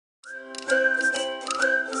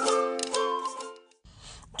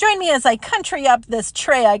Join me as I country up this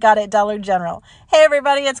tray I got at Dollar General. Hey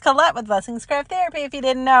everybody, it's Colette with Blessings Craft Therapy, if you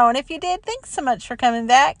didn't know. And if you did, thanks so much for coming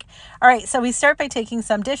back. All right, so we start by taking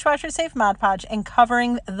some dishwasher safe Mod Podge and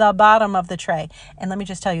covering the bottom of the tray. And let me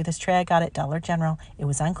just tell you, this tray I got at Dollar General, it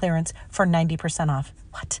was on clearance for 90% off.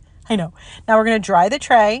 What? I know. Now we're going to dry the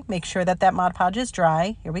tray. Make sure that Mod Podge is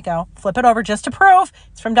dry. Here we go. Flip it over just to prove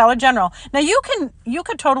it's from Dollar General. Now you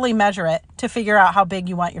could totally measure it to figure out how big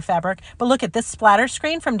you want your fabric. But look at this splatter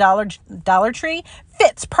screen from Dollar Tree.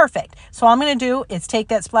 Fits perfect. So all I'm going to do is take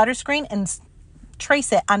that splatter screen and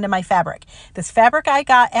trace it onto my fabric. This fabric I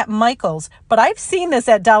got at Michael's, but I've seen this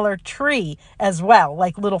at Dollar Tree as well,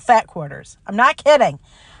 like little fat quarters. I'm not kidding.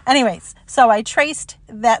 Anyways, so I traced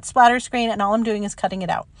that splatter screen and all I'm doing is cutting it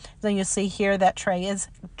out. So you'll see here that tray is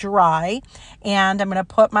dry and I'm going to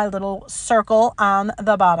put my little circle on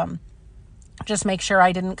the bottom. Just make sure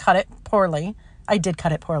I didn't cut it poorly. I did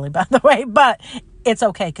cut it poorly, by the way, but it's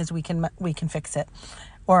okay because we can fix it.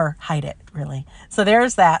 Or hide it, really. So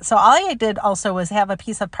there's that. So all I did also was have a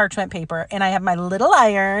piece of parchment paper, and I have my little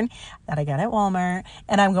iron that I got at Walmart,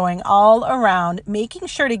 and I'm going all around, making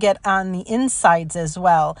sure to get on the insides as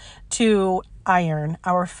well to iron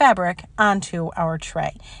our fabric onto our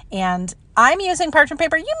tray. And I'm using parchment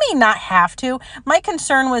paper. You may not have to. My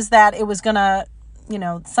concern was that it was going to,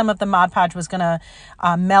 some of the Mod Podge was going to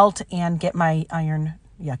melt and get my iron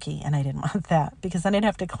yucky, and I didn't want that because then I'd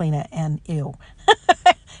have to clean it and ew.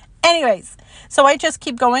 Anyways, so I just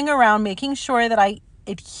keep going around making sure that I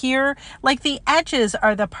adhere, like the edges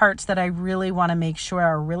are the parts that I really want to make sure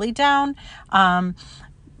are really down.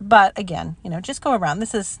 But again, just go around.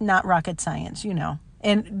 This is not rocket science,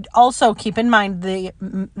 And also keep in mind,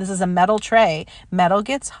 this is a metal tray. Metal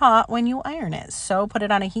gets hot when you iron it. So put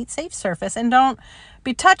it on a heat-safe surface and don't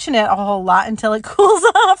be touching it a whole lot until it cools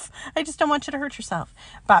off. I just don't want you to hurt yourself.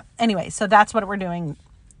 But anyway, so that's what we're doing.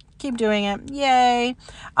 Keep doing it. Yay.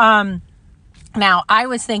 Now, I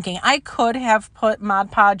was thinking I could have put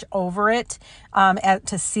Mod Podge over it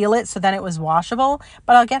to seal it so then it was washable.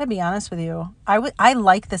 But I'll gotta be honest with you. I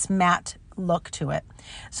like this matte look to it.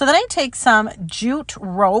 So then I take some jute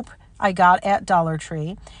rope I got at Dollar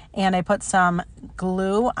Tree and I put some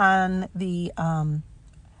glue on the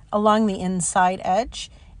along the inside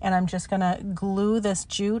edge, and I'm just gonna glue this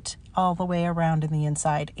jute all the way around in the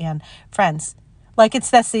inside. And friends, like it's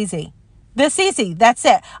this easy. That's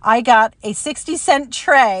it. I got a 60-cent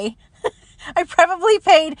tray. I probably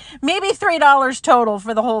paid maybe $3 total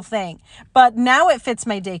for the whole thing, but now it fits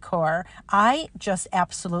my decor. I just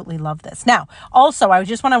absolutely love this. Now, also, I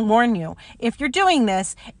just want to warn you, if you're doing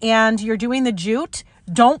this and you're doing the jute,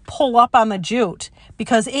 don't pull up on the jute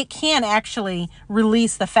because it can actually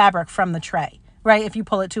release the fabric from the tray, right? If you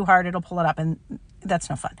pull it too hard, it'll pull it up and that's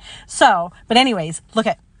no fun. So, but anyways, look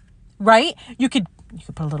at, right? You could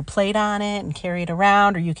put a little plate on it and carry it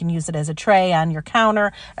around, or you can use it as a tray on your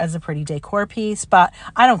counter as a pretty decor piece, but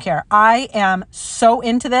I don't care. I am so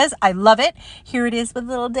into this. I love it. Here it is with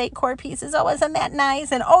little decor pieces. Oh, isn't that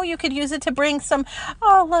nice? And oh, you could use it to bring some,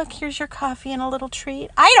 oh, look, here's your coffee and a little treat.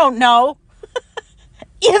 I don't know.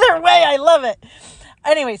 Either way, I love it.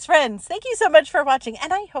 Anyways, friends, thank you so much for watching,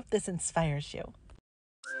 and I hope this inspires you.